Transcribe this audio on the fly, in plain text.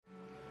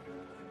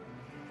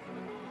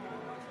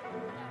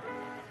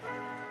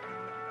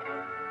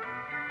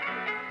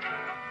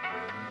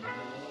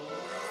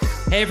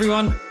Hey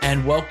everyone,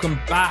 and welcome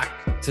back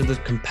to the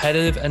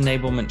Competitive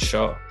Enablement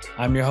Show.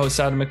 I'm your host,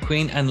 Adam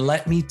McQueen, and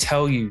let me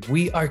tell you,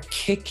 we are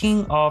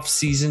kicking off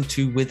season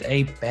 2 with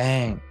a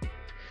bang.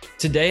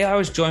 Today, I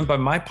was joined by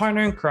my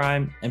partner in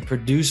crime and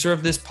producer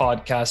of this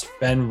podcast,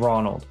 Ben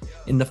Ronald,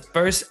 in the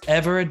first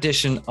ever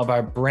edition of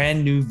our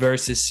brand new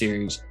Versus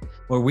series,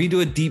 where we do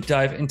a deep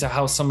dive into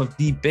how some of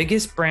the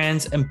biggest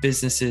brands and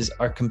businesses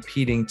are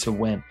competing to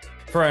win.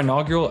 For our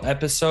inaugural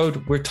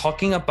episode, we're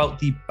talking about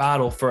the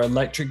battle for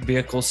electric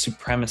vehicle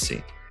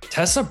supremacy.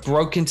 Tesla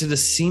broke into the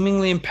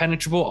seemingly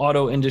impenetrable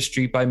auto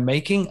industry by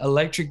making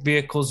electric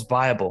vehicles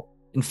viable.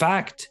 In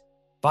fact,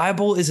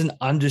 viable is an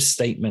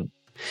understatement.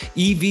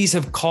 EVs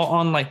have caught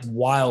on like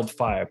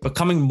wildfire,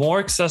 becoming more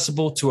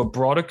accessible to a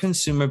broader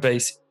consumer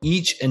base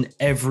each and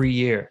every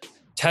year.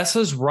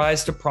 Tesla's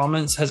rise to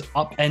prominence has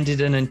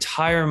upended an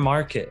entire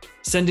market,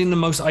 sending the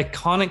most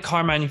iconic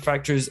car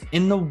manufacturers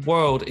in the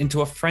world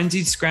into a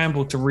frenzied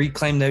scramble to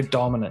reclaim their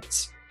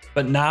dominance.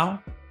 But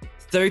now,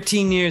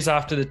 13 years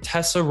after the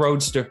Tesla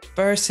Roadster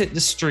first hit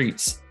the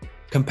streets,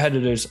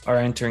 competitors are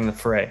entering the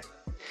fray,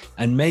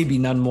 and maybe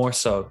none more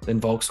so than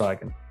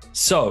Volkswagen.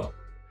 So,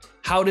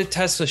 how did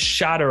Tesla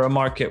shatter a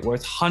market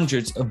worth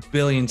hundreds of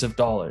billions of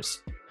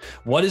dollars?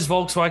 What is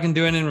Volkswagen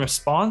doing in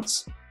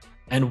response?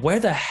 And where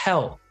the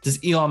hell does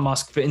Elon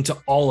Musk fit into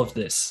all of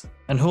this?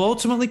 And who'll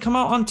ultimately come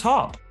out on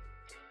top?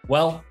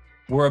 Well,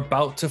 we're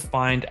about to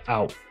find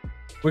out.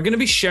 We're going to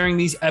be sharing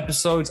these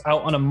episodes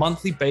out on a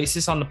monthly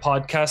basis on the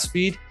podcast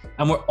feed,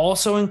 and we're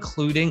also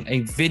including a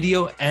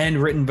video and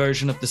written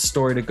version of the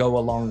story to go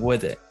along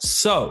with it.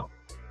 So,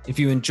 if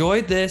you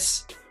enjoyed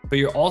this, but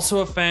you're also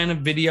a fan of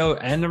video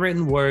and the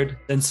written word,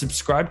 then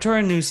subscribe to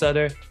our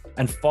newsletter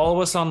and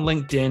follow us on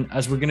LinkedIn,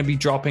 as we're going to be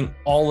dropping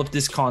all of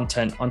this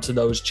content onto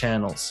those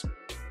channels.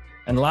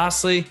 And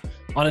lastly,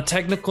 on a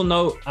technical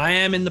note, I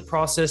am in the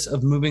process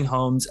of moving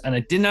homes and I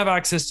didn't have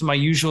access to my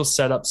usual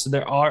setup, so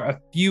there are a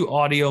few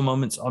audio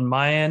moments on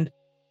my end.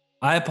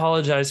 I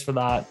apologize for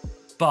that,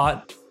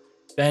 but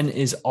Ben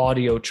is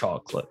audio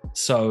chocolate,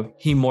 so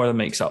he more than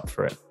makes up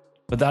for it.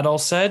 With that all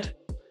said,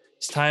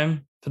 it's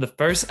time for the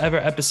first ever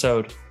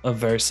episode of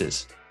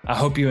Versus. I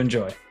hope you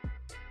enjoy.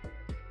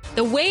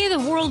 The way the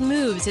world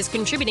moves is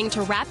contributing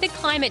to rapid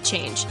climate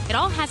change. It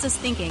all has us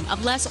thinking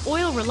of less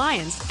oil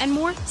reliance and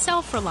more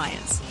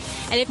self-reliance.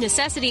 And if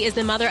necessity is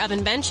the mother of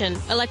invention,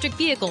 electric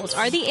vehicles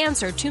are the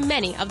answer to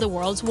many of the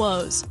world's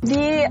woes.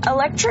 The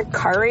electric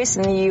car race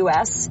in the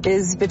US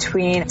is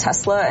between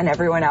Tesla and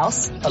everyone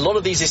else. A lot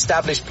of these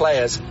established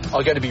players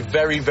are going to be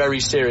very,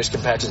 very serious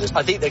competitors.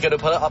 I think they're going to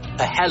put up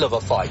a hell of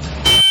a fight.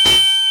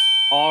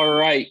 All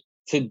right.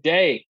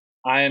 Today,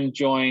 I am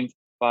joined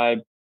by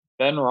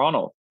Ben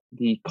Ronald,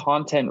 the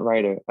content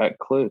writer at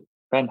Clue.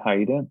 Ben, how are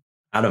you doing?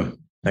 Adam,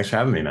 thanks for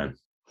having me, man.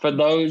 For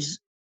those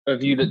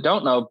of you that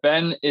don't know,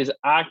 Ben is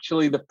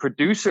actually the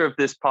producer of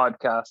this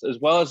podcast as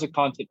well as a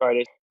content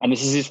writer, and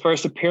this is his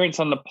first appearance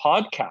on the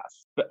podcast.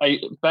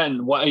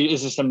 Ben, what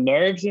is there some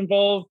nerves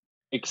involved?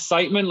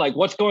 Excitement? Like,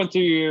 what's going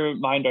through your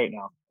mind right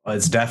now? Well,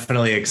 it's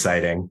definitely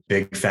exciting.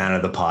 Big fan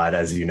of the pod,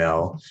 as you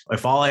know.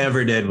 If all I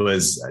ever did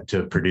was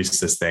to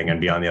produce this thing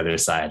and be on the other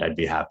side, I'd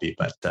be happy.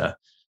 But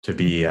to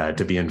be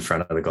in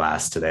front of the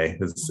glass today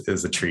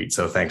is a treat.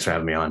 So thanks for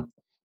having me on.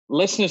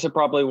 Listeners are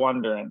probably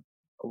wondering,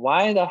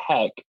 why the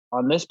heck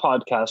on this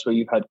podcast where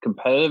you've had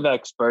competitive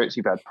experts,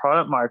 you've had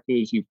product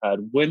marketers, you've had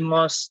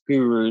win-loss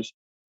gurus,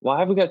 why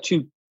have we got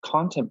two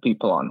content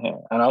people on here?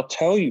 And I'll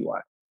tell you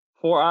why.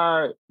 For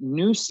our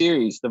new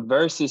series, the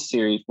Versus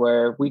series,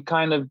 where we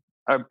kind of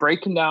are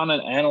breaking down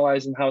and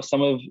analyzing how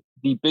some of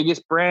the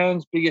biggest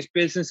brands, biggest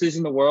businesses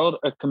in the world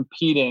are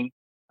competing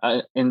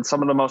in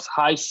some of the most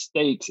high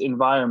stakes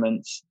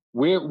environments.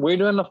 We're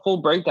doing the full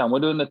breakdown.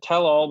 We're doing the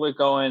tell all.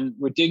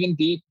 We're digging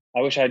deep.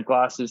 I wish I had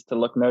glasses to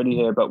look nerdy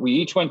here, but we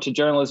each went to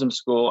journalism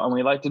school and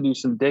we like to do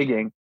some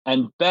digging.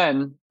 And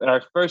Ben,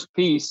 our first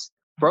piece,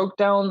 broke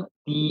down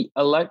the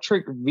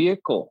electric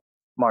vehicle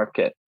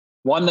market,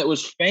 one that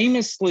was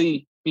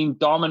famously being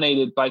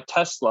dominated by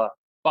Tesla,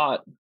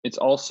 but it's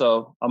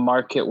also a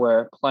market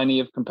where plenty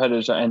of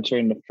competitors are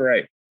entering the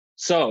fray.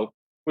 So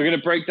we're going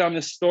to break down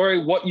this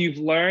story, what you've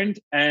learned,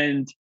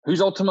 and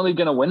who's ultimately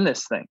going to win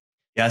this thing.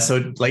 Yeah.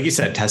 So like you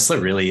said, Tesla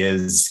really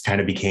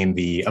kind of became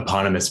the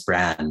eponymous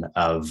brand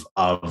of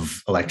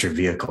electric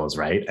vehicles,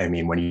 right? I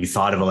mean, when you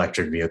thought of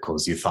electric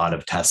vehicles, you thought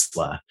of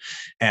Tesla.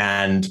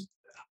 And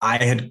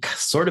I had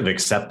sort of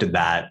accepted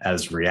that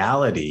as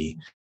reality.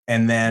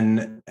 And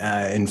then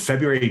in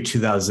February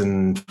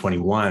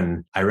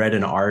 2021, I read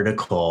an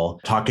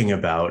article talking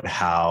about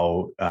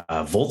how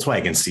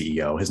Volkswagen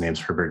CEO, his name's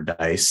Herbert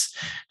Diess,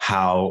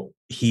 how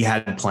he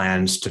had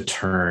plans to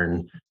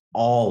turn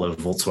all of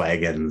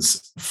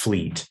Volkswagen's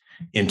fleet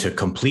into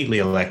completely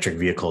electric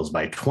vehicles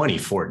by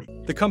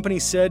 2040. The company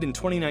said in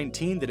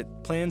 2019 that it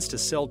plans to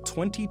sell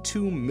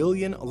 22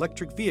 million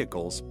electric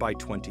vehicles by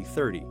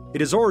 2030. It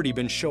has already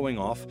been showing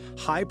off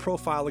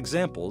high-profile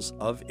examples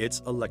of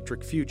its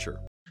electric future.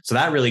 So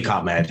that really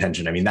caught my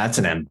attention. I mean, that's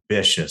an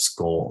ambitious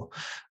goal.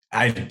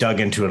 I dug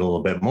into it a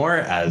little bit more,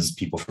 as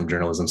people from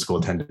journalism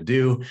school tend to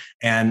do.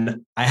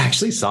 And I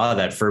actually saw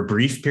that for a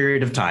brief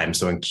period of time.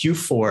 So in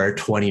Q4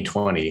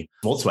 2020,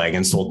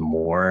 Volkswagen sold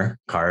more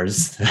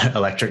cars,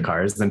 electric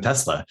cars, than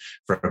Tesla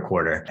for a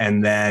quarter.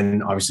 And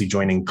then obviously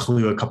joining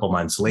Clue a couple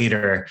months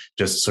later,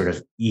 just sort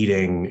of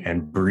eating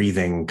and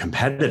breathing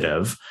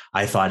competitive,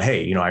 I thought,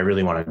 hey, I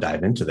really want to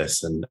dive into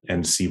this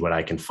and see what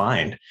I can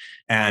find.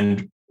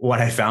 And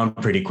what I found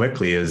pretty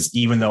quickly is,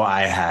 even though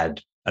I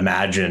had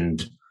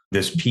imagined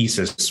this piece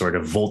as sort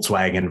of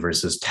Volkswagen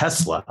versus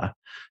Tesla,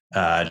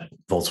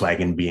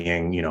 Volkswagen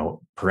being,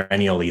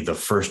 perennially the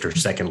first or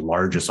second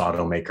largest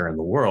automaker in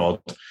the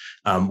world.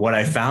 What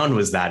I found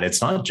was that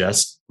it's not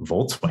just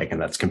Volkswagen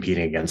that's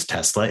competing against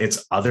Tesla.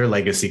 It's other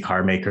legacy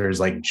car makers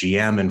like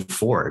GM and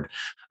Ford,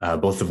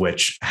 both of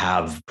which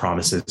have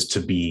promises to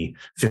be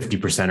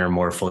 50% or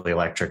more fully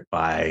electric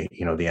by,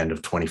 the end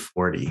of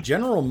 2040.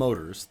 General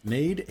Motors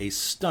made a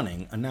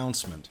stunning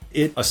announcement.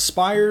 It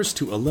aspires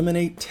to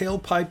eliminate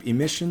tailpipe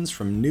emissions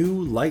from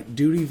new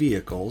light-duty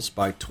vehicles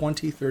by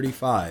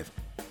 2035.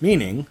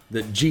 Meaning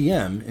that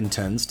GM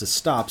intends to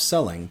stop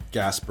selling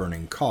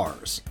gas-burning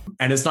cars.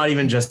 And it's not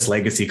even just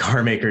legacy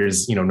car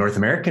makers, North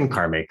American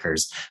car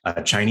makers,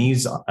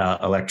 Chinese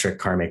electric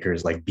car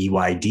makers like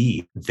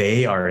BYD,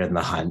 they are in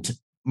the hunt.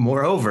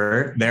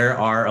 Moreover, there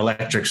are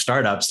electric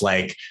startups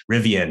like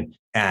Rivian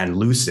and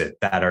Lucid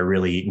that are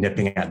really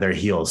nipping at their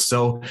heels.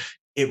 So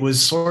it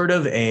was sort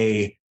of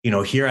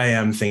here I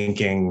am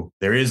thinking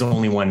there is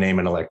only one name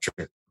in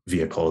electric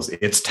vehicles.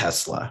 It's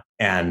Tesla.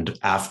 And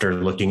after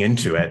looking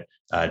into it,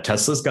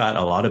 Tesla's got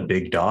a lot of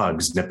big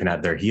dogs nipping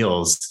at their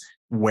heels.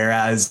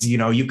 Whereas,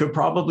 you could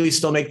probably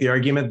still make the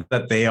argument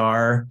that they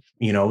are,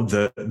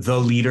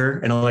 the leader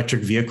in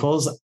electric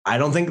vehicles. I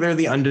don't think they're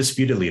the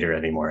undisputed leader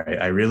anymore.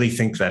 I really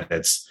think that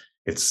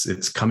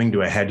it's coming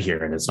to a head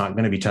here, and it's not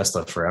going to be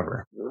Tesla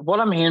forever. What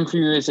I'm hearing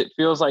from you is it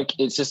feels like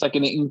it's just like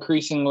an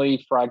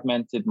increasingly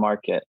fragmented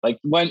market. Like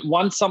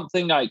once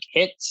something like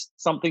hits,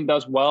 something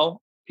does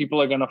well, people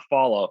are going to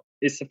follow.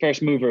 It's the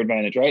first mover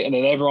advantage, right? And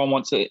then everyone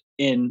wants it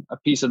in a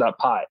piece of that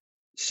pie.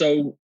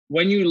 So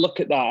when you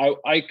look at that,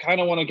 I kind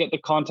of want to get the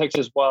context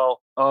as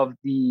well of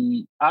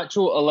the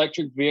actual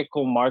electric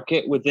vehicle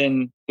market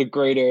within the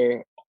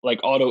greater like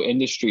auto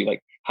industry.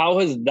 Like, how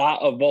has that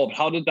evolved?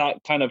 How did that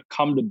kind of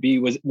come to be?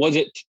 Was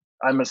it,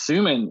 I'm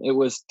assuming it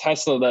was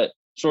Tesla that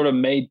sort of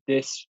made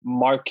this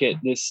market,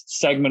 this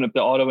segment of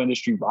the auto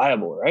industry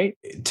viable, right?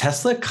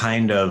 Tesla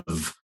kind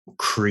of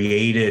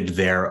created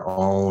their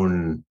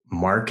own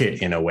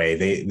market in a way.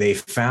 They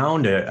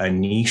found a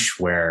niche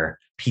where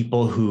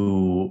people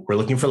who were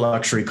looking for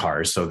luxury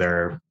cars, so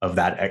they're of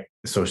that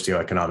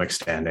socioeconomic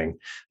standing,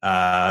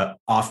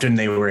 often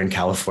they were in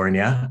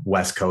California,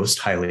 West Coast,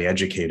 highly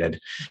educated,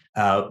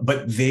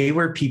 but they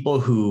were people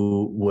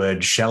who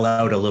would shell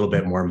out a little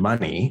bit more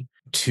money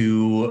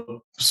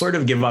to sort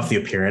of give off the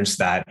appearance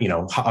that,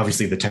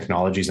 obviously the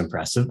technology is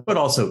impressive, but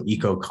also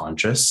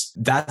eco-conscious.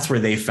 That's where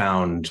they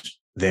found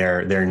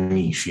their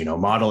niche.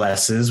 Model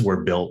S's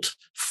were built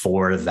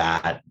for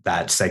that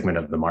segment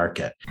of the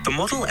market. The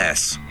Model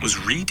S was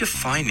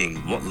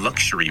redefining what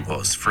luxury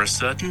was for a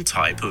certain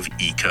type of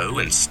eco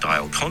and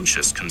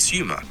style-conscious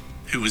consumer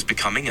who was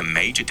becoming a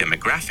major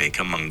demographic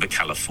among the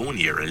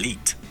California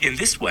elite. In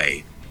this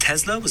way,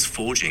 Tesla was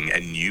forging a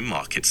new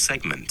market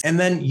segment. And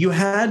then you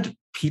had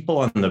people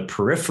on the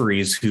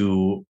peripheries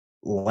who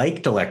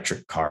liked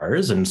electric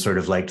cars and sort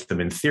of liked them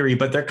in theory,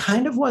 but there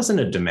kind of wasn't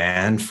a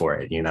demand for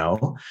it,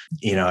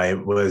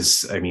 it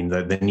was,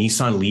 the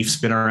Nissan Leaf's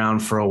been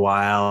around for a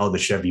while, the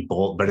Chevy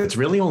Bolt, but it's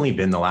really only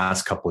been the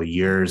last couple of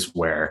years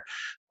where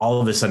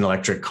all of a sudden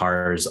electric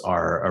cars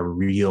are a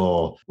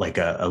real, like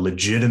a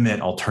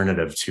legitimate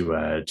alternative to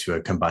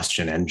a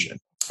combustion engine.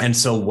 And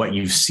so what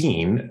you've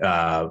seen,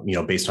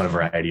 based on a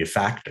variety of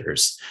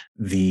factors,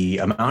 the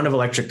amount of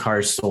electric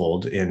cars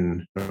sold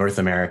in North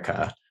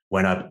America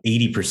went up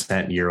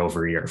 80% year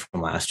over year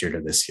from last year to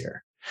this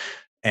year.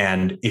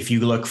 And if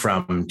you look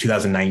from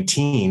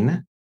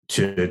 2019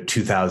 to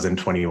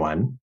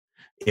 2021,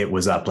 it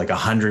was up like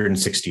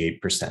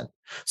 168%.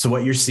 So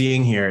what you're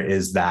seeing here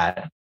is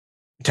that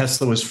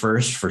Tesla was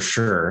first for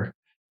sure.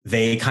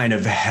 They kind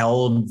of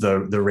held the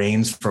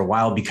reins for a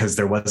while because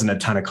there wasn't a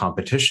ton of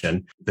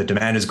competition. The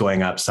demand is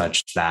going up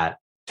such that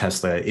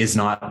Tesla is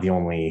not the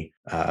only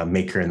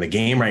maker in the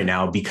game right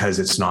now, because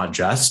it's not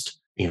just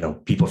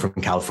people from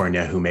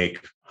California who make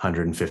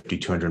 150,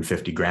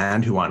 250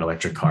 grand who want an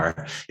electric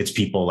car. It's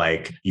people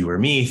like you or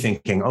me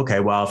thinking, okay,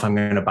 well, if I'm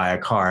going to buy a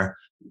car,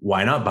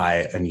 why not buy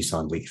a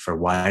Nissan Leaf, or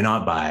why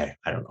not buy,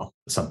 I don't know,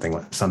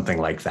 something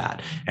like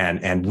that.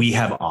 And we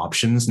have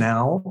options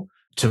now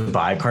to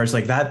buy cars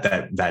like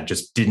that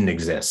just didn't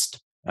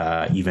exist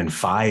even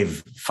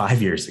five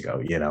years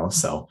ago,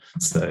 so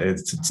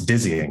it's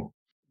dizzying.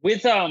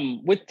 With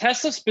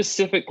Tesla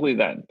specifically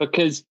then,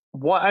 because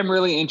what I'm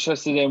really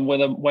interested in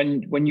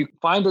when you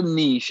find a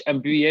niche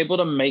and be able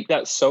to make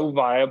that so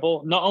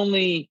viable, not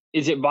only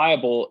is it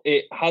viable,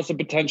 it has the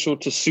potential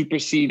to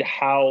supersede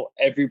how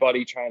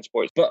everybody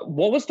transports. But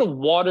what was the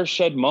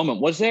watershed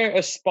moment? Was there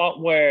a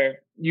spot where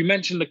you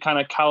mentioned the kind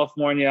of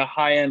California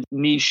high-end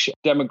niche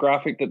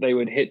demographic that they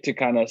would hit to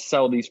kind of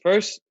sell these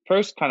first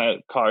kind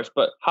of cars,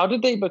 but how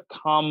did they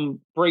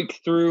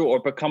break through or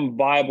become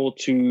viable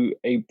to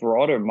a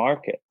broader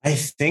market? I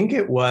think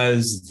it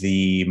was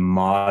the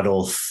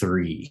Model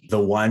 3, the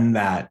one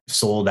that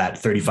sold at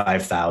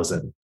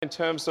 $35,000. In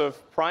terms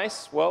of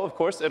price, well, of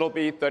course, it'll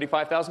be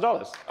 $35,000. I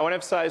want to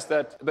emphasize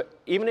that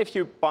even if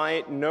you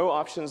buy no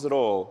options at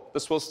all,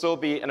 this will still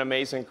be an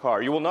amazing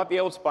car. You will not be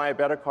able to buy a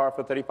better car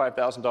for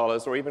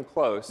 $35,000 or even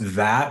close.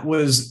 That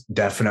was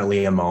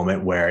definitely a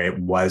moment where it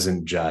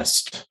wasn't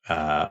just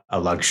a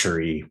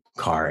luxury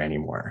car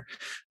anymore.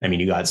 I mean,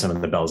 you got some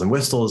of the bells and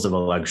whistles of a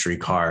luxury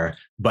car,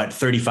 but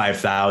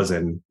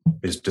 $35,000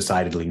 is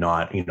decidedly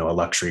not, a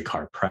luxury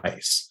car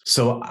price.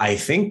 So I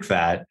think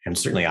that, and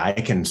certainly I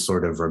can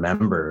sort of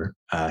remember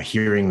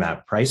hearing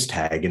that price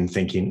tag and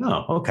thinking,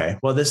 oh, okay,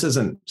 well, this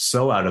isn't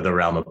so out of the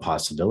realm of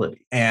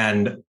possibility.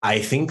 And I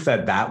think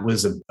that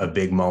was a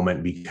big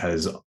moment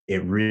because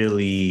it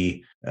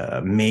really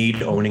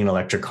made owning an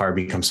electric car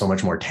become so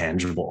much more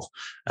tangible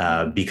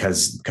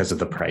because of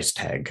the price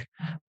tag.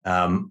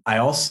 I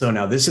also,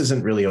 now this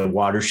isn't really a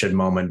watershed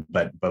moment,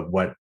 but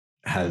what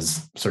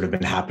has sort of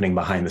been happening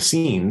behind the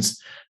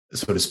scenes,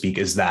 so to speak,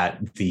 is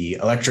that the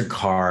electric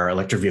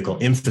vehicle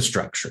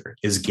infrastructure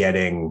is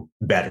getting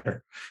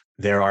better.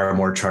 There are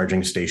more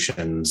charging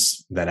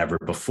stations than ever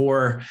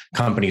before.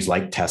 Companies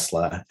like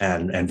Tesla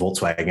and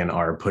Volkswagen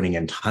are putting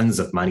in tons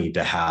of money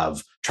to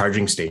have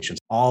charging stations.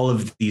 All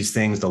of these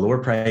things, the lower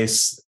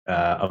price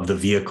of the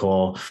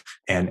vehicle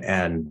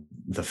and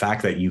the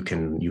fact that you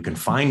can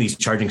find these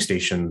charging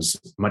stations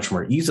much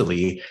more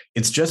easily,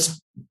 it's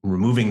just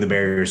removing the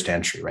barriers to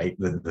entry, right?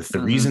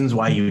 The reasons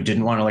why you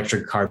didn't want an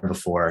electric car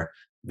before,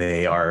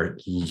 they are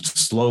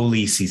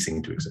slowly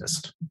ceasing to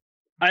exist.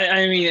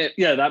 I mean,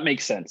 yeah, that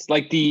makes sense.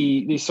 Like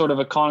the sort of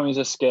economies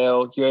of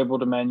scale, you're able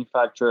to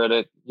manufacture at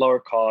a lower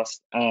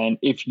cost. And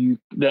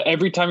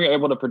every time you're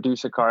able to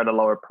produce a car at a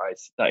lower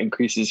price, that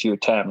increases your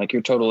TAM, like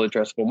your total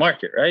addressable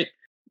market, right?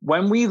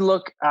 When we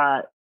look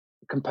at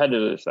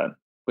competitors then,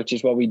 which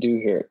is what we do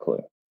here at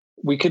Clue,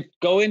 we could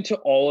go into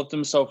all of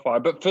them so far,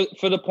 but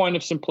for the point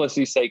of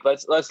simplicity's sake,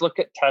 let's look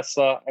at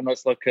Tesla and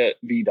let's look at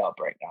VW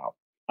right now.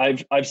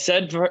 I've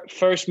said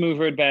first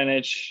mover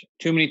advantage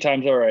too many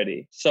times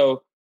already.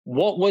 So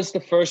what was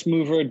the first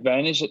mover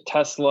advantage that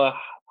Tesla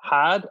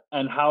had,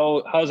 and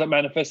how is that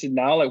manifested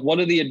now? Like, what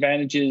are the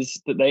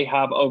advantages that they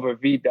have over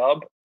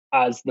VW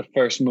as the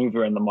first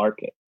mover in the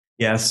market?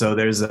 Yeah, so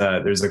there's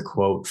a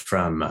quote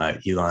from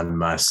Elon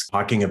Musk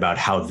talking about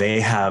how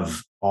they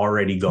have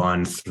already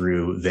gone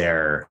through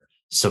their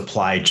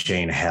supply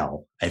chain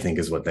hell, I think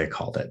is what they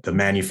called it, the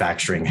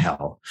manufacturing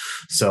hell.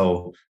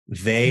 So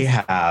they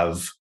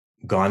have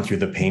gone through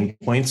the pain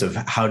points of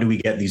how do we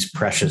get these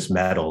precious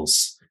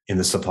metals in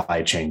the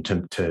supply chain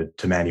to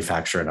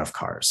manufacture enough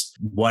cars.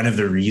 One of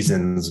the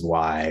reasons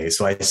why,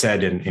 so I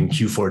said in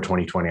Q4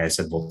 2020, I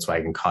said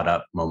Volkswagen caught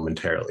up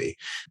momentarily.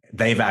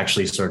 They've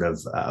actually sort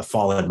of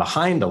fallen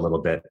behind a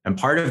little bit. And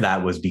part of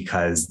that was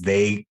because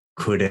they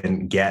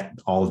couldn't get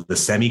all of the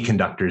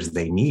semiconductors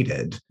they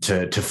needed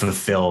to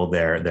fulfill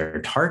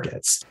their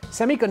targets.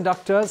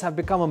 Semiconductors have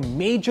become a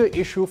major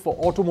issue for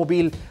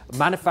automobile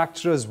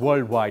manufacturers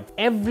worldwide.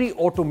 Every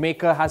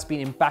automaker has been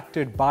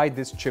impacted by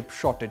this chip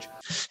shortage.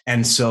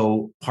 And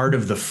so part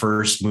of the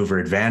first mover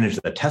advantage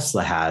that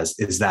Tesla has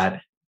is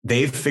that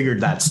they've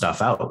figured that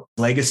stuff out.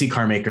 Legacy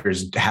car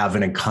makers have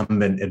an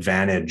incumbent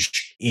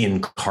advantage in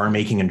car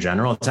making in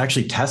general. It's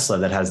actually Tesla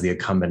that has the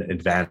incumbent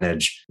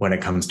advantage when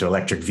it comes to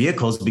electric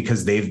vehicles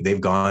because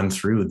they've gone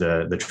through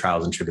the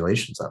trials and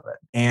tribulations of it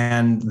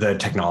and the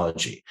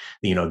technology.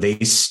 They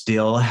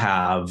still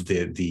have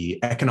the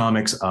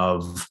economics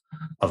of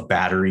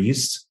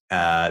batteries.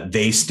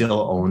 They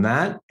still own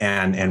that,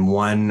 and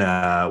one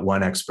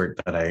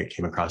expert that I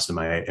came across in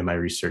my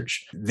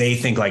research, they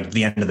think like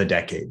the end of the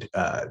decade,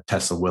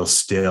 Tesla will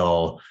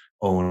still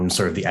own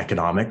sort of the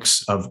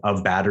economics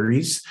of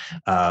batteries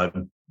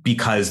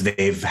because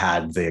they've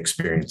had the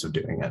experience of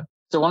doing it.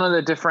 So one of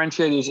the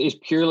differentiators is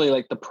purely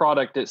like the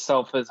product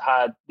itself has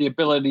had the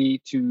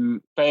ability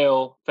to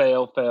fail,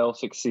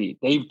 succeed.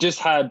 They've just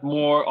had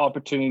more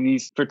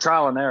opportunities for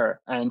trial and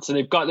error. And so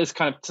they've got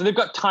they've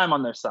got time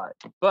on their side.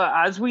 But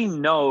as we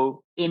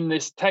know in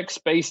this tech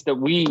space that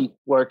we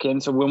work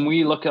in, so when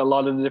we look at a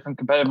lot of the different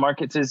competitive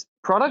markets, is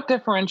product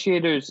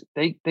differentiators,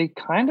 they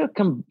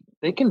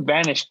can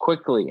vanish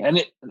quickly.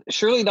 And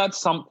surely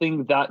that's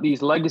something that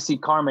these legacy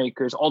car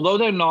makers, although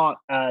they're not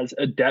as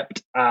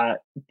adept at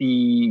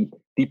the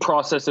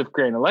process of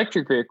creating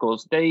electric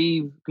vehicles,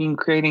 they've been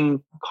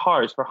creating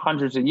cars for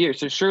hundreds of years.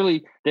 So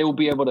surely they will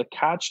be able to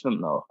catch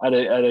them though at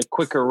a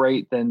quicker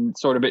rate than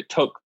sort of it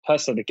took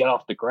Tesla to get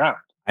off the ground.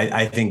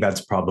 I think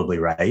that's probably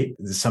right.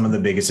 Some of the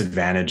biggest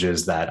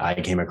advantages that I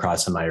came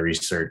across in my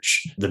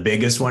research, the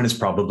biggest one is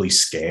probably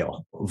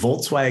scale.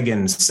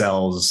 Volkswagen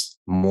sells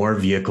more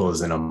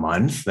vehicles in a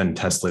month than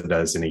Tesla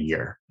does in a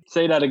year.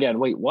 Say that again.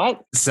 Wait,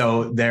 what?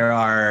 So there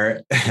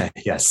are,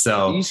 yes.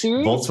 So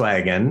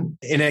Volkswagen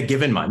in a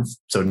given month,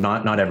 so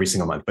not every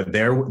single month, but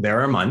there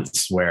are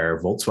months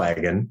where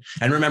Volkswagen,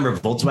 and remember,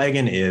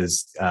 Volkswagen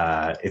is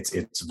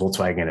it's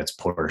Volkswagen, it's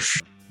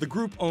Porsche. The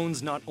group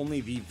owns not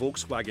only the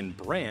Volkswagen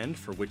brand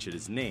for which it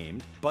is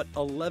named, but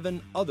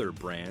 11 other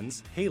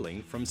brands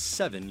hailing from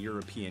 7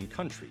 European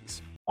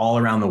countries. All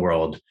around the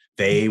world,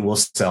 they will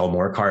sell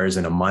more cars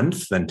in a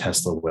month than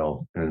Tesla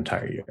will in an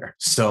entire year.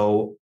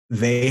 So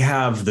they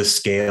have the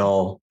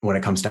scale when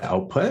it comes to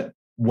output.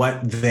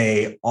 What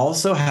they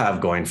also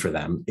have going for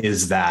them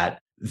is that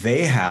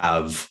they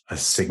have a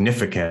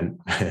significant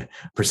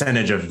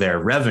percentage of their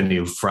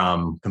revenue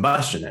from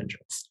combustion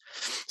engines.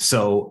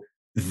 So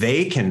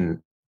they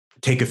can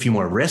take a few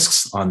more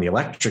risks on the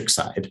electric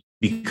side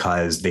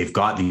because they've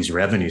got these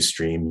revenue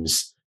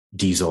streams,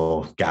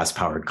 diesel,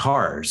 gas-powered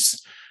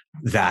cars,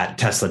 that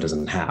Tesla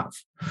doesn't have.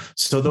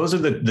 So those are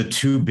the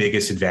two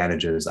biggest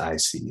advantages I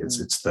see.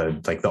 It's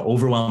the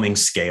overwhelming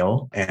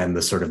scale and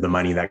the sort of the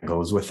money that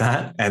goes with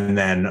that. And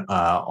then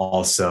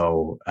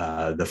also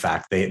the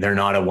fact they're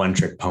not a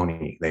one-trick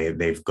pony.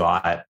 They've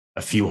got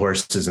a few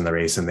horses in the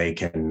race, and they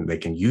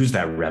can use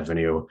that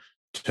revenue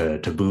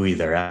to buoy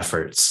their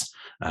efforts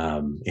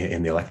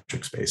in the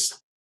electric space.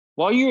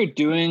 While you were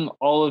doing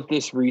all of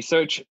this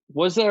research,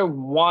 was there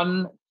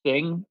one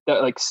thing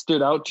that like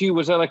stood out to you?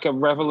 Was there like a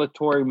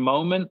revelatory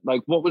moment?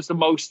 Like, what was the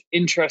most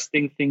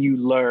interesting thing you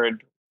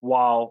learned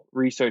while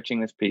researching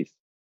this piece?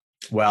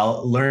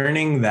 Well,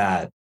 learning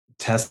that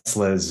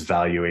Tesla's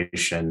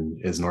valuation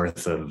is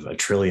north of $1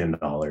 trillion,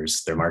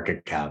 their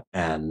market cap,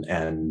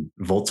 and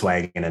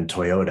Volkswagen and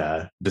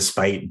Toyota,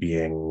 despite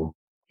being,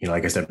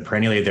 like I said,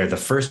 perennially, they're the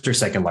first or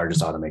second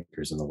largest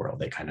automakers in the world.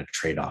 They kind of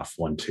trade off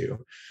 1-2.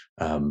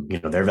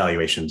 Their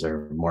valuations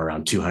are more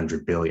around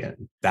 200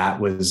 billion.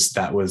 That was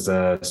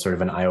a sort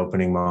of an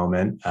eye-opening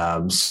moment.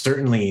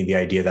 Certainly the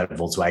idea that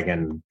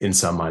Volkswagen in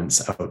some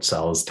months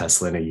outsells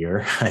Tesla in a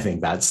year, I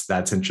think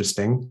that's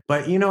interesting.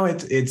 But,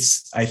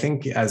 it's I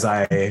think as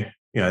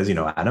you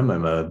know, Adam,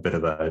 I'm a bit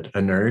of a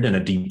nerd and a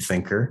deep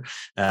thinker.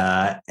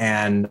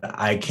 And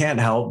I can't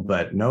help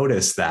but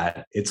notice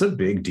that it's a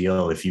big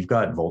deal if you've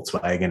got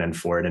Volkswagen and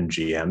Ford and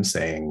GM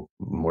saying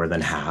more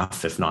than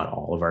half, if not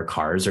all of our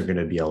cars are going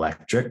to be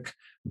electric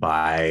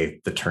by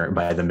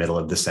the middle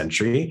of the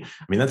century.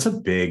 I mean, that's a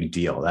big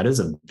deal. That is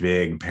a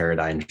big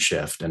paradigm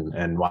shift.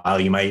 And while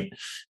you might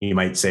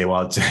say,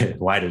 well,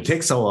 why did it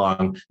take so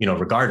long?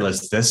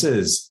 Regardless,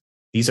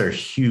 these are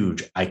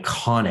huge,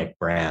 iconic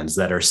brands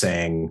that are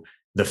saying,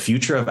 the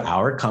future of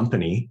our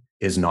company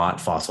is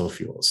not fossil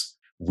fuels.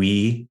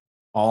 We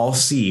all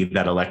see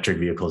that electric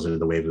vehicles are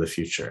the wave of the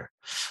future.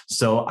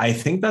 So I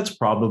think that's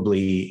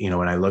probably,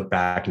 when I look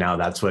back now,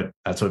 that's what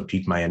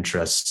piqued my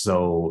interest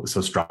so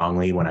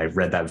strongly when I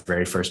read that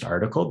very first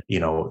article.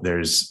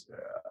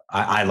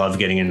 I love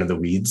getting into the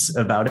weeds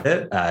about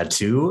it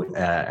too,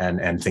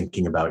 and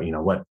thinking about,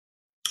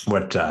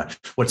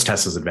 what's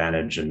Tesla's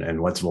advantage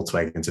and what's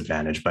Volkswagen's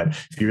advantage. But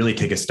if you really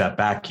take a step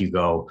back, you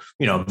go,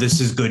 this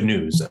is good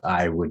news.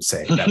 I would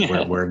say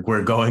that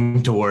we're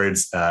going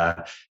towards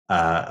a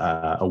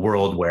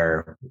world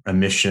where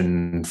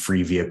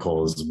emission-free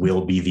vehicles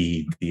will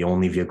be the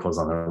only vehicles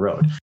on the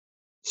road.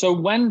 So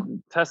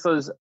when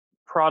Tesla's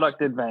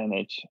product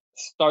advantage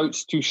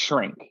starts to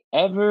shrink,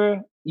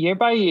 year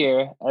by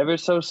year, ever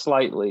so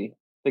slightly,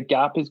 the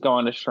gap is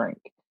going to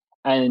shrink.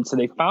 And so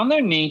they found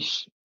their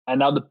niche. And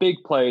now the big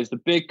players, the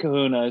big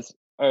kahunas,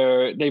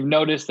 they've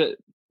noticed that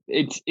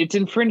it's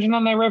infringing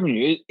on their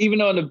revenue. Even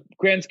though in the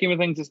grand scheme of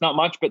things, it's not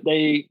much, but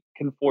they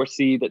can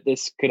foresee that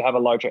this could have a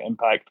larger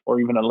impact or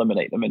even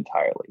eliminate them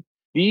entirely.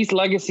 These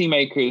legacy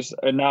makers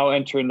are now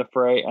entering the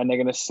fray, and they're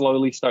going to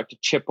slowly start to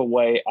chip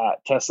away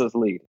at Tesla's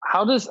lead.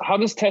 How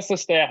does Tesla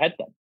stay ahead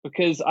then?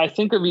 Because I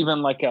think of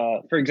even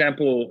for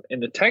example, in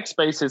the tech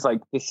space, is like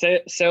the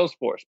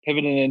Salesforce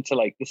pivoting into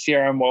like the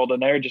CRM world,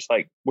 and they're just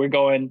like, we're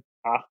going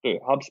after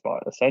HubSpot,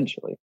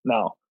 essentially.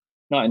 No,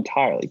 not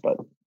entirely, but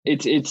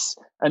it's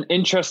an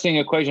interesting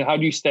equation. How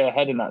do you stay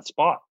ahead in that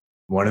spot?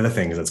 One of the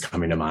things that's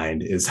coming to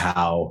mind is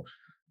how,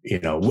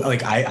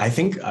 I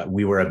think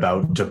we were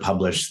about to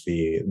publish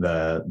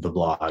the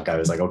blog. I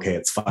was like, okay,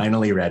 it's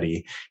finally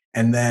ready.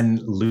 And then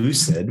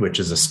Lucid, which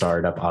is a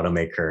startup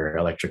automaker,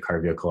 electric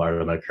car vehicle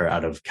automaker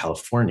out of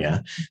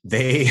California,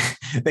 they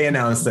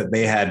announced that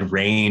they had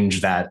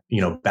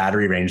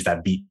battery range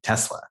that beat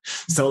Tesla.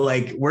 So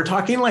we're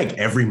talking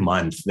every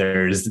month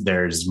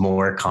there's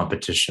more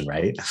competition,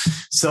 right?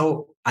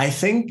 So I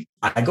think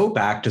I go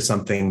back to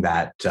something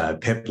that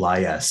Pip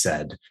Laja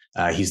said.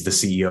 He's the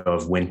CEO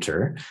of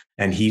Winter,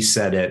 and he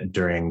said it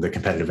during the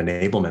Competitive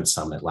Enablement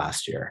Summit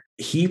last year.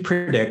 He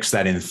predicts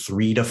that in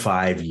 3 to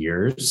 5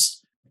 years,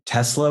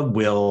 Tesla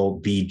will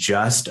be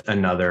just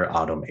another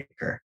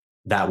automaker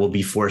that will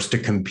be forced to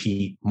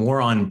compete more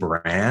on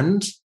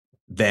brand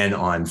than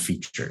on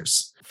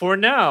features. For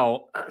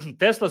now,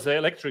 Tesla's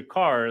electric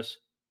cars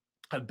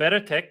have better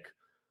tech,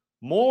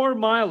 more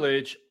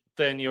mileage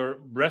than your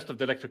rest of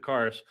the electric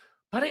cars.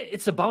 But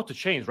it's about to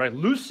change, right?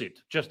 Lucid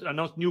just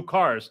announced new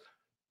cars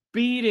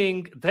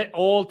beating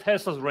all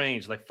Tesla's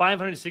range, like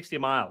 560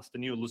 miles, the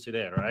new Lucid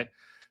Air, right?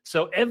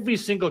 So every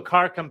single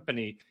car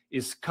company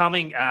is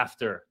coming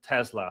after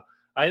Tesla.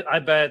 I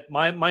bet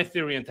my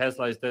theory in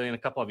Tesla is that in a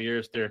couple of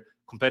years, their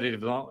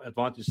competitive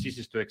advantage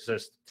ceases to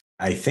exist.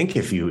 I think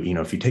if you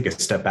take a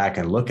step back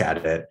and look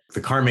at it,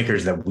 the car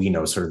makers that we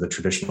know, sort of the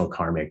traditional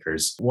car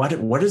makers,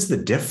 what is the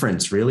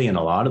difference really in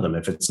a lot of them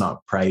if it's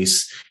not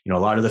price? A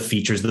lot of the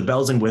features, the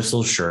bells and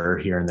whistles, sure,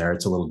 here and there,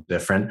 it's a little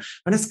different,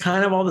 but it's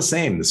kind of all the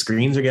same. The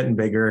screens are getting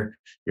bigger.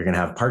 You're going to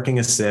have parking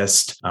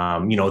assist.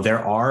 There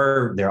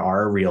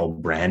are real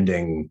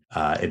branding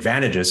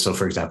advantages. So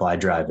for example, I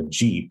drive a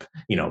Jeep.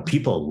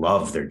 People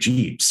love their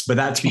Jeeps, but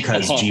that's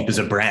because Jeep is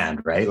a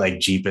brand, right? Like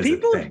Jeep is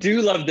people a thing.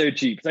 Do love their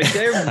Jeeps. Like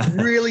they're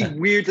really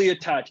weirdly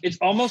attached. It's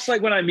almost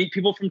like when I meet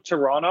people from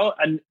Toronto,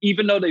 and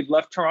even though they've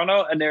left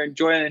Toronto and they're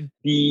enjoying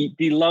the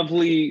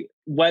lovely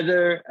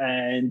weather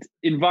and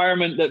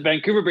environment that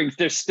Vancouver brings,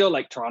 they're still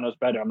like, Toronto's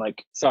better. I'm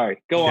like,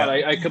 sorry, go on.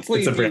 I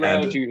completely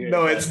derailed you here.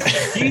 No, it's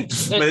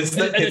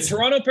a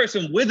Toronto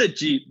person with a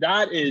Jeep.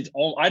 That is,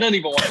 I don't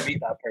even want to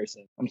meet that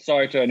person. I'm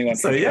sorry to anyone.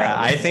 So yeah,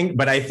 I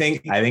think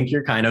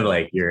you're kind of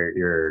like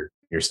you're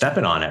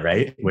stepping on it,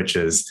 right? Which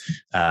is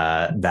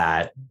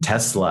that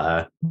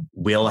Tesla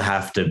will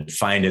have to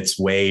find its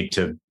way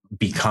to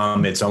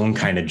become its own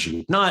kind of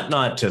Jeep,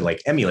 not to like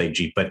emulate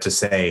Jeep, but to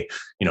say,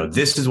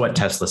 this is what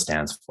Tesla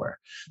stands for.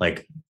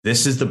 Like,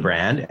 this is the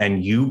brand,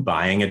 and you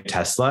buying a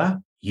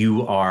Tesla,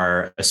 you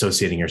are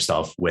associating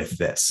yourself with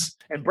this.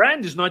 And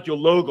brand is not your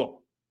logo,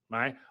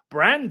 right?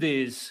 Brand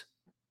is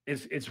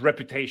its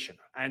reputation.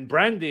 And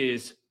brand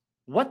is,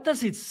 what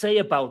does it say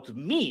about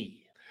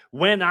me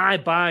when I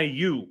buy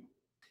you?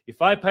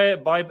 If I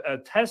buy a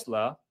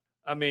Tesla,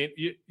 I mean,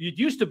 it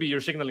used to be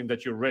you're signaling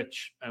that you're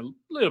rich and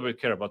a little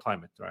bit care about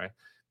climate, right?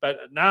 But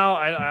now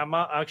I'm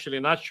actually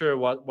not sure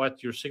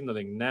what you're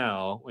signaling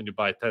now when you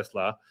buy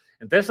Tesla.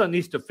 And Tesla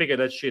needs to figure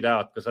that shit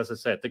out because, as I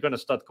said, they're going to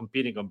start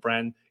competing on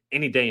brand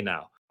any day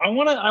now. I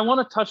want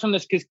to touch on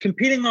this because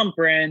competing on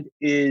brand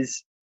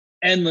is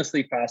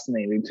endlessly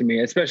fascinating to me,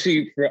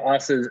 especially for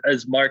us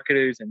as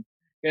marketers and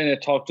getting to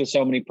talk to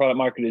so many product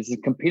marketers. Is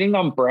competing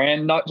on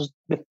brand, not just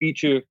the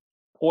feature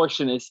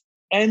portion, is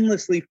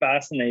endlessly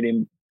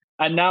fascinating.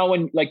 And now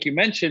when, like you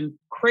mentioned,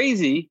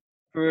 crazy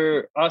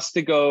for us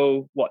to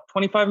go,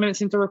 25 minutes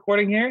into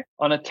recording here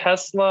on a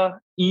Tesla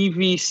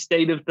EV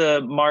state of the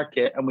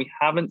market, and we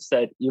haven't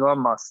said Elon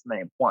Musk's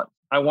name once.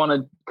 I want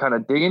to kind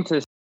of dig into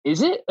this.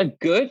 Is it a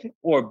good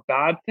or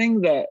bad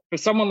thing that for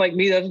someone like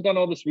me that hasn't done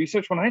all this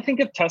research, when I think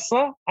of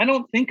Tesla, I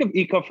don't think of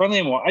eco-friendly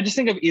anymore. I just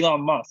think of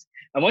Elon Musk.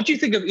 And once you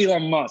think of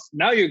Elon Musk,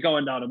 now you're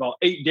going down about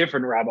 8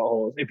 different rabbit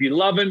holes. If you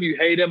love him, you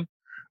hate him.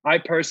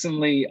 I'm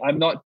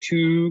not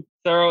too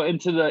thorough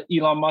into the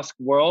Elon Musk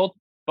world,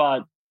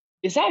 but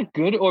is that a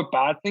good or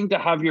bad thing to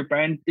have your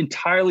brand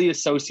entirely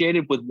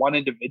associated with one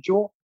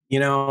individual?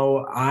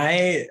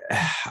 I've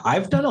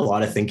done a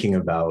lot of thinking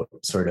about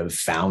sort of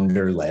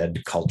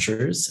founder-led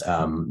cultures.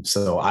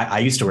 So I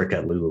used to work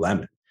at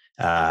Lululemon,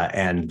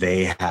 and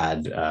they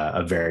had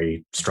a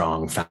very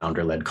strong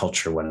founder-led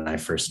culture when I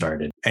first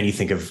started. And you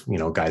think of,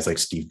 guys like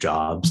Steve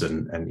Jobs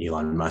and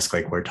Elon Musk,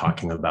 like we're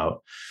talking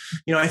about.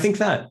 I think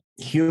that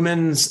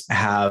humans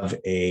have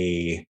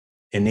a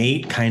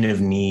innate kind of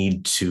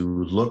need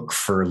to look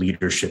for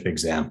leadership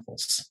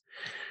examples.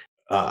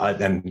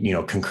 And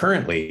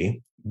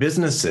concurrently,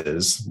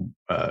 businesses,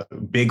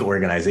 big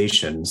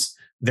organizations,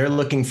 they're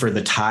looking for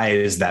the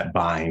ties that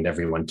bind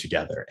everyone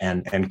together.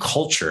 And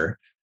culture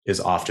is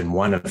often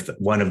one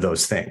of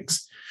those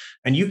things.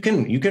 And you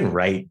can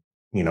write,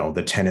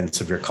 the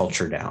tenets of your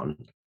culture down,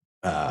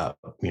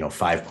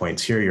 5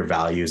 points here, your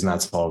values, and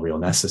that's all real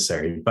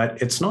necessary,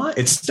 but it's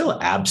still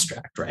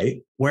abstract,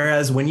 right?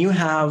 Whereas when you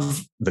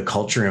have the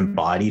culture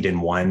embodied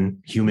in one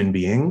human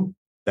being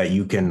that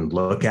you can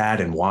look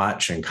at and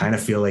watch and kind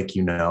of feel like,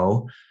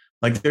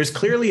 like there's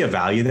clearly a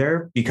value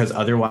there, because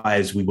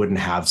otherwise we wouldn't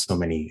have so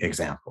many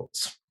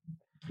examples.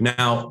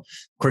 Now,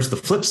 of course, the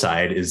flip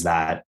side is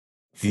that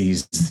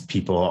these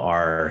people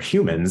are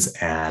humans,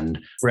 and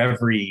for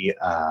every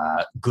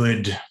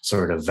good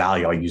sort of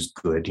value, I'll use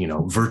good,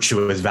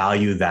 virtuous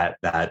value that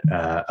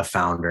a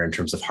founder in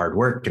terms of hard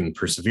work and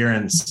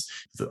perseverance,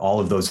 all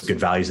of those good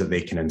values that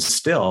they can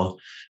instill,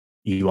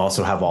 you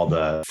also have all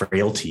the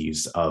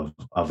frailties of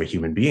a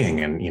human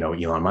being. And,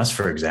 Elon Musk,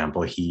 for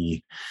example,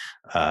 he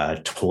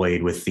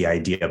toyed with the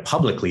idea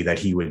publicly that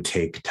he would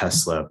take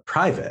Tesla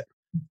private,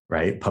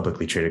 right?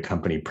 Publicly traded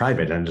company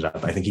private. Ended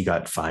up, I think he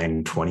got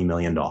fined $20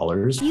 million.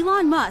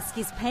 Elon Musk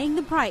is paying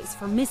the price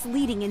for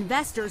misleading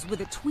investors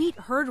with a tweet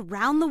heard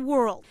around the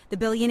world. The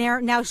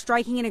billionaire now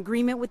striking an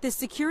agreement with the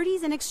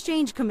Securities and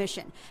Exchange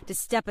Commission to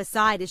step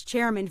aside as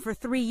chairman for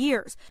 3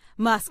 years.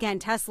 Musk and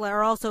Tesla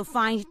are also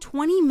fined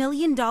 $20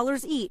 million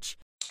each.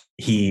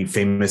 He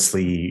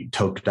famously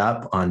toked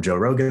up on Joe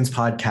Rogan's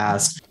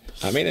podcast.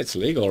 I mean, it's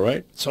legal,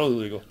 right? It's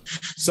totally legal.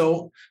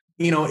 So,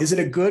 is it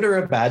a good or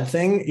a bad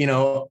thing?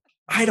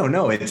 I don't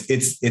know.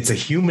 It's a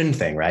human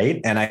thing,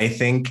 right? And I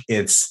think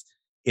it's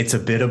a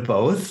bit of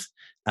both.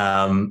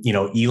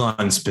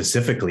 Elon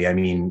specifically, I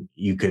mean,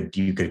 you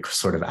could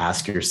sort of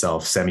ask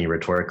yourself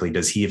semi-rhetorically,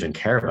 does he even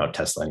care about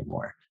Tesla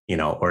anymore?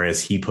 Or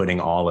is he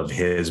putting all of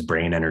his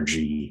brain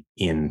energy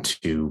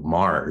into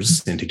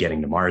Mars, into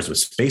getting to Mars with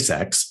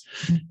SpaceX?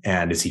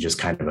 And is he just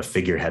kind of a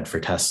figurehead for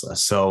Tesla?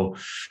 So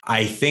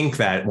I think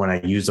that when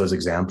I use those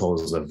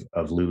examples of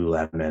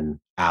Lululemon,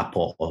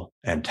 Apple,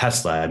 and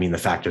Tesla, I mean, the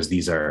fact is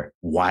these are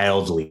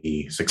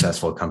wildly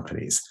successful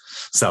companies.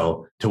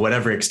 So to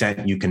whatever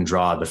extent you can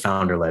draw the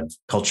founder-led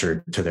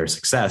culture to their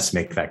success,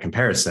 make that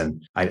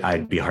comparison,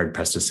 I'd be hard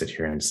pressed to sit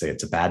here and say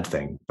it's a bad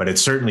thing. But it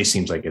certainly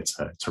seems like it's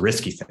a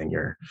risky thing.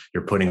 You're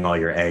putting all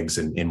your eggs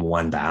in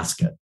one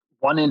basket.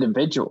 One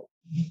individual.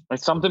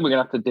 It's something we're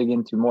gonna have to dig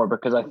into more,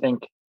 because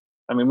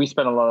we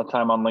spend a lot of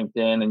time on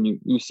LinkedIn, and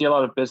you see a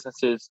lot of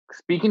businesses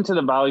speaking to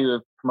the value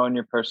of promoting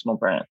your personal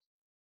brand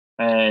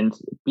and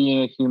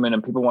being a human,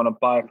 and people want to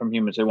buy from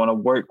humans. They want to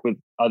work with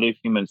other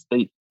humans.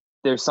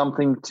 There's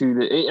something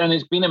to and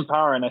it's been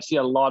empowering. I see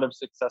a lot of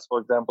successful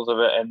examples of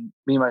it. And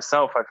me,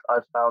 myself,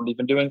 I've found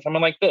even doing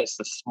something like this,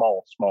 a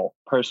small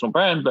personal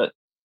brand, but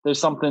there's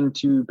something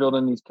to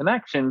building these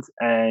connections,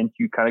 and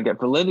you kind of get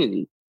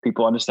validity.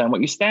 People understand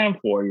what you stand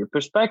for, your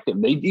perspective.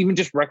 They even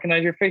just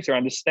recognize your face or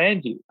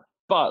understand you.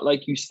 But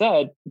like you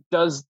said,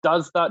 does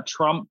that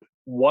trump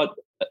what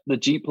the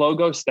Jeep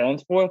logo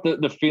stands for?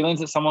 The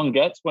feelings that someone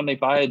gets when they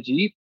buy a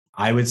Jeep?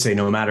 I would say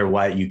no matter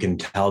what, you can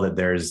tell that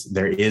there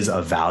is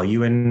a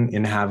value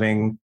in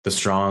having the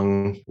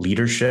strong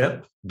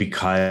leadership,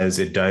 because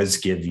it does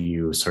give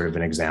you sort of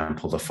an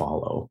example to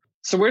follow.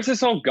 So where's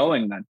this all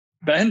going then?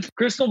 Ben,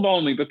 crystal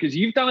ball me, because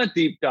you've done a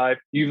deep dive.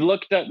 You've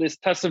looked at this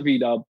Tesla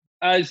VW.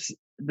 As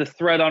the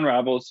thread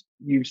unravels,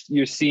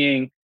 you're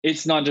seeing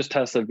it's not just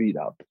Tesla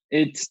VW.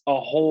 It's a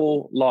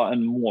whole lot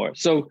and more.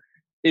 So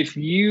if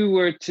you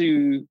were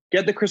to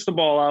get the crystal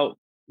ball out,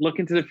 look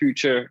into the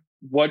future,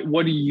 what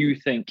do you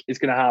think is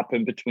going to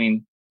happen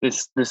between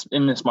this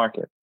in this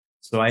market?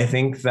 So I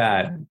think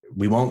that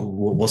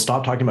we'll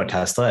stop talking about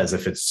Tesla as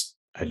if it's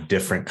a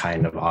different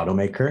kind of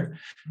automaker.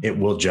 It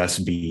will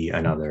just be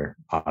another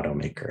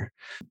automaker.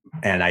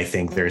 And I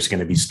think there's going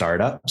to be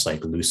startups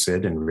like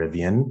Lucid and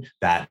Rivian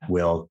that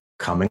will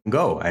come and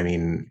go. I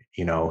mean,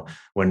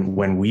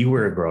 when we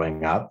were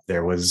growing up,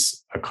 there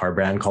was a car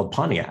brand called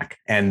Pontiac.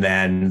 And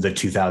then the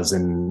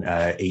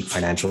 2008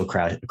 financial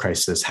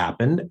crisis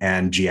happened,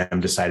 and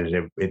GM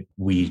decided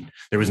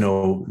there was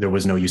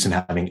no use in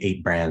having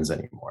 8 brands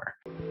anymore.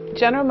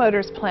 General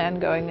Motors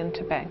planned going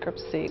into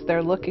bankruptcy.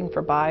 They're looking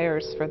for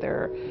buyers for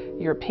their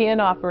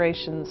European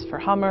operations, for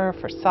Hummer,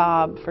 for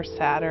Saab, for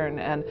Saturn,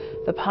 and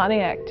the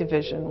Pontiac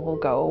division will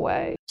go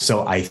away.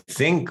 So I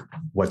think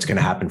what's going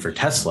to happen for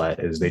Tesla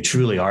is they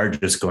truly are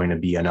just going to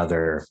be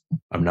another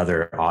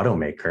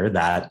automaker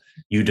that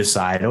you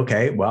decide,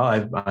 okay, well,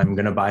 I'm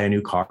going to buy a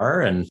new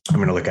car, and I'm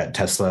going to look at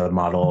Tesla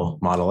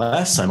Model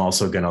S. I'm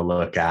also going to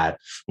look at,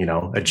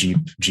 a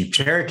Jeep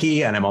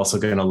Cherokee, and I'm also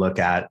going to look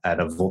at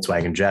a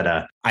Volkswagen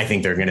Jetta. I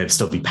think they're going to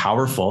still be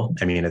powerful.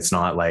 I mean, it's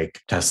not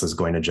like Tesla's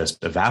going to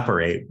just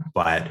evaporate,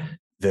 but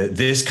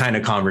this kind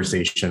of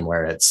conversation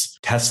where it's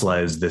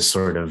Tesla is this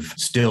sort of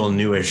still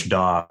newish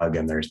dog,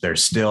 and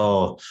there's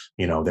still,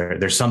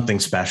 there's something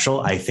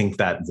special. I think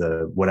that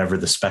whatever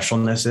the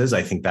specialness is,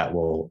 I think that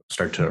will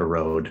start to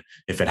erode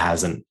if it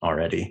hasn't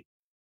already.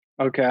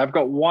 Okay, I've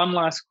got one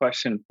last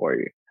question for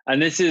you.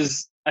 And I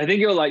think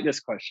you'll like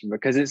this question,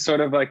 because it's sort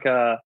of like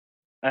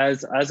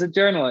as a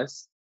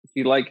journalist,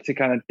 you like to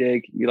kind of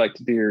dig, you like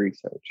to do your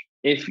research.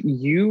 If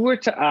you were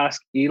to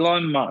ask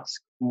Elon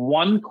Musk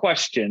one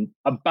question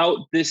about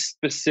this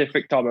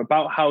specific topic,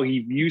 about how he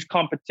views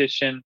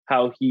competition,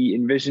 how he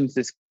envisions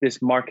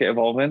this market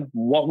evolving,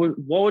 what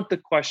would the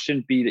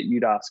question be that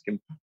you'd ask him?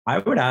 I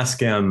would ask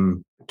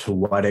him to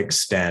what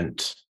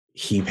extent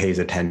he pays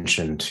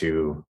attention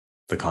to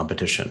the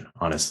competition,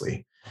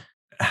 honestly.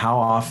 How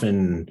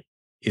often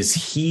is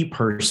he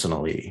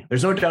personally,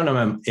 there's no doubt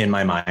in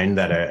my mind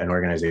that an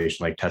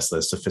organization like Tesla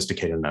is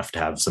sophisticated enough to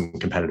have some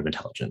competitive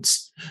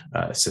intelligence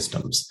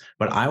systems.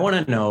 But I want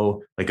to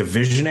know, like, a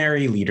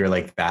visionary leader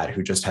like that,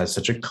 who just has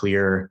such a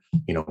clear,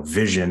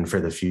 vision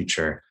for the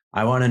future.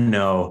 I want to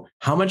know,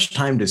 how much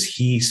time does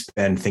he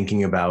spend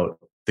thinking about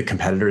the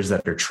competitors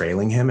that are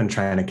trailing him and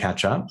trying to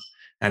catch up?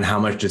 And how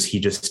much does he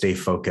just stay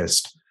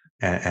focused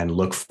and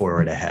look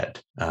forward ahead?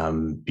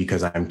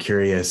 Because I'm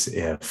curious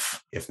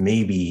if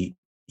maybe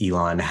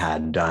Elon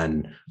had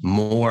done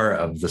more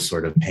of the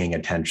sort of paying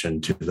attention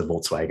to the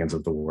Volkswagens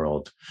of the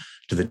world,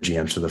 to the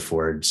GMs, to the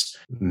Fords,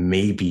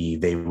 maybe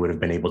they would have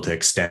been able to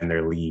extend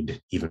their lead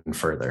even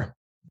further.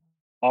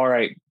 All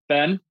right,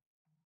 Ben,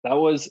 that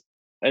was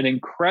an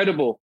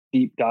incredible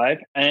deep dive.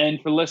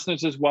 And for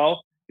listeners as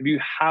well, if you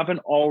haven't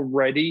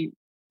already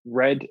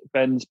read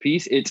Ben's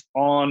piece, it's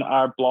on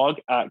our blog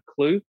at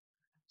Clue.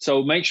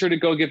 So make sure to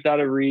go give that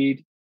a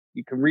read.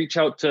 You can reach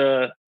out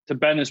to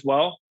Ben as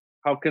well.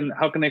 How can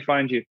they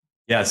find you?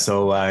 Yeah,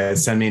 so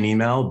send me an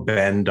email,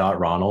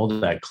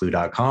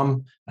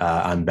 ben.ronald@clue.com.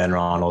 I'm Ben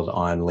Ronald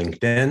on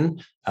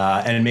LinkedIn.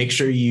 And make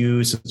sure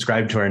you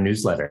subscribe to our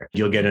newsletter.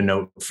 You'll get a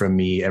note from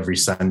me every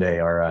Sunday,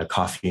 our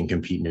Coffee and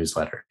Compete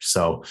newsletter.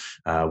 So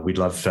we'd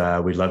love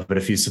it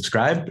if you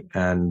subscribe.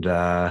 And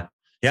yeah,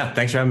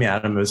 thanks for having me,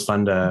 Adam. It was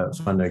fun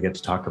to get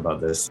to talk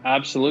about this.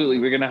 Absolutely.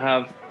 We're going to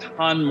have a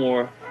ton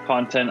more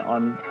content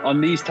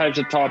on these types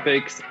of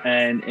topics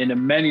and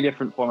in many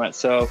different formats.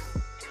 So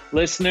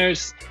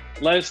listeners,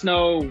 let us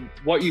know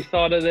what you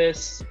thought of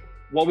this,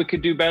 what we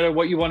could do better,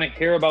 what you want to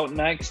hear about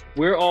next.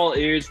 We're all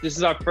ears. This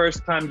is our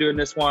first time doing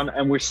this one,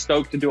 and we're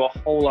stoked to do a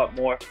whole lot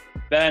more.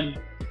 Ben,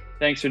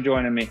 thanks for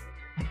joining me.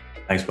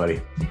 Thanks,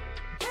 buddy.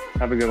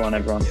 Have a good one,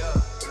 everyone.